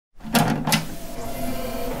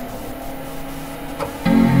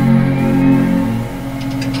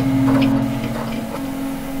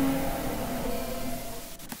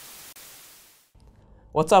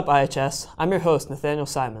What's up, IHS? I'm your host, Nathaniel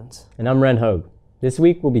Simons. And I'm Ren Hogue. This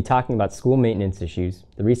week we'll be talking about school maintenance issues,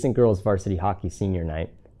 the recent girls varsity hockey senior night,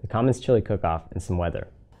 the Commons chili cook-off, and some weather.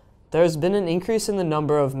 There has been an increase in the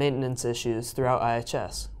number of maintenance issues throughout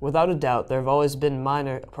IHS. Without a doubt, there have always been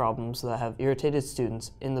minor problems that have irritated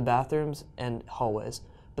students in the bathrooms and hallways,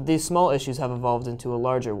 but these small issues have evolved into a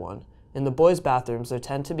larger one. In the boys' bathrooms, there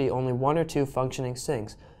tend to be only 1 or 2 functioning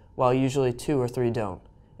sinks, while usually 2 or 3 don't.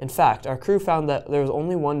 In fact, our crew found that there was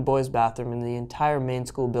only 1 boys' bathroom in the entire main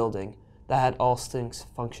school building that had all sinks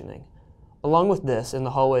functioning. Along with this, in the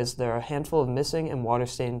hallways there are a handful of missing and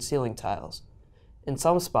water-stained ceiling tiles. In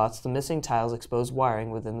some spots, the missing tiles expose wiring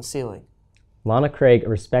within the ceiling. Lana Craig, a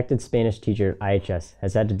respected Spanish teacher at IHS,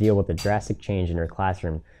 has had to deal with a drastic change in her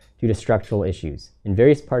classroom due to structural issues. In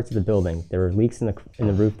various parts of the building, there were leaks in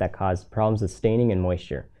the roof that caused problems with staining and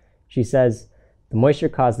moisture. She says, the moisture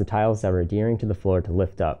caused the tiles that were adhering to the floor to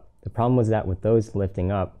lift up. The problem was that with those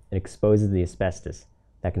lifting up, it exposes the asbestos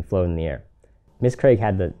that can float in the air. Ms. Craig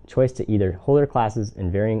had the choice to either hold her classes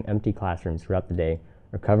in varying empty classrooms throughout the day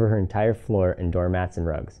or cover her entire floor in doormats and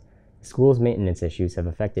rugs. The school's maintenance issues have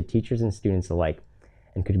affected teachers and students alike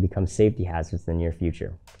and could become safety hazards in the near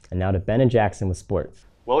future. And now to Ben and Jackson with sports.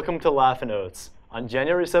 Welcome to Laugh and Oats. On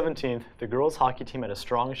January 17th, the girls hockey team had a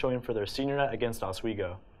strong showing for their senior night against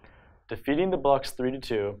Oswego. Defeating the Bucks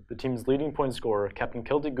 3-2, the team's leading point scorer, Captain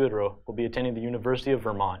Kilty Goodrow, will be attending the University of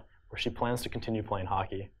Vermont, where she plans to continue playing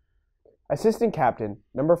hockey. Assistant Captain,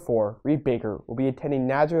 number 4, Reed Baker, will be attending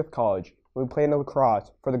Nazareth College, where we play in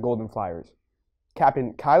lacrosse for the Golden Flyers.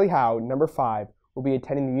 Captain Kylie Howe, number 5, will be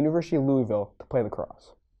attending the University of Louisville to play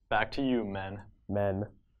lacrosse. Back to you, men. Men.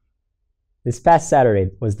 This past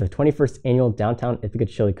Saturday was the 21st annual Downtown Ithaca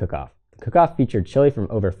Chili Cook-Off. The cook-off featured chili from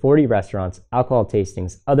over 40 restaurants, alcohol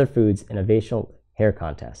tastings, other foods, and a facial hair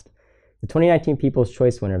contest. The 2019 People's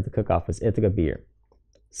Choice winner of the cook-off was Ithaca Beer.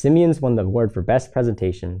 Simeon's won the award for Best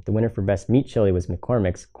Presentation, the winner for Best Meat Chili was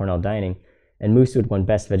McCormick's Cornell Dining, and Moosewood won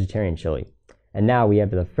Best Vegetarian Chili. And now we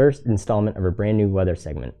have the first installment of our brand new weather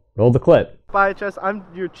segment. Roll the clip. IHS, I'm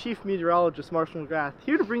your Chief Meteorologist, Marshall McGrath,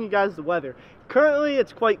 here to bring you guys the weather. Currently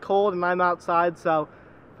it's quite cold and I'm outside, so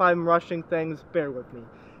if I'm rushing things, bear with me.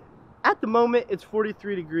 At the moment, it's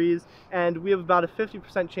 43 degrees, and we have about a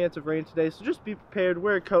 50% chance of rain today, so just be prepared,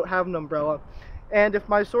 wear a coat, have an umbrella. And if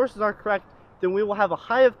my sources are correct, then we will have a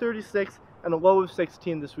high of 36 and a low of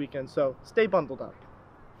 16 this weekend, so stay bundled up.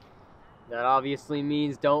 That obviously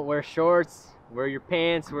means don't wear shorts, wear your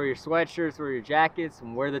pants, wear your sweatshirts, wear your jackets,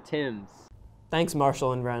 and wear the Timbs. Thanks,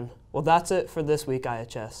 Marshall and Ren. Well, that's it for this week,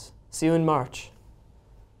 IHS. See you in March.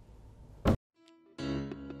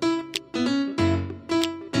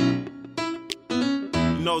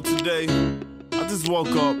 You know, today, I just woke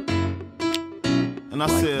up and I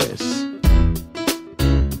said,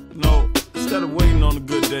 you know, instead of waiting on a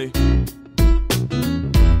good day,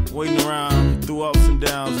 waiting around through ups and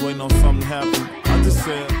downs, waiting on something to happen, I just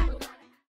said,